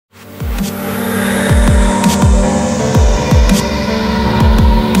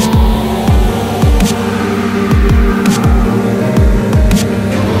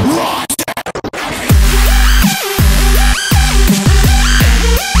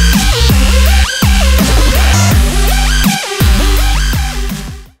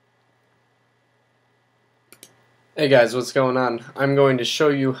Hey guys, what's going on? I'm going to show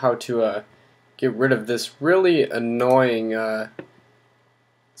you how to get rid of this really annoying,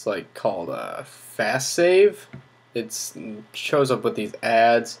 it's like called fast save. It shows up with these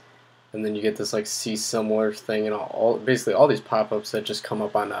ads, and then you get this like see similar thing, and basically all these pop-ups that just come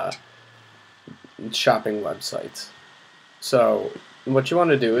up on shopping websites. So what you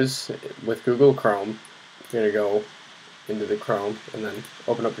want to do is with Google Chrome, you're going to go into the Chrome and then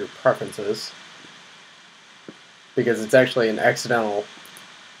open up your preferences, because it's actually an accidental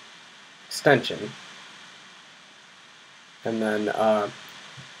extension. And then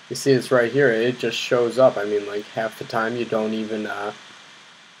you see it's right here, it just shows up. I mean, like half the time you don't even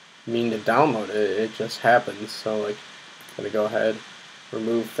mean to download it, it just happens. So like I'm gonna go ahead,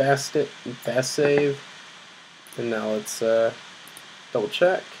 remove fast save, and now let's double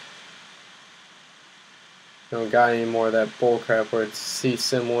check. Don't got any more of that bullcrap where it's see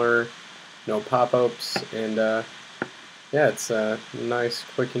similar, no pop-ups, and yeah, it's a nice,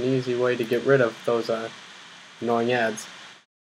 quick, and easy way to get rid of those annoying ads.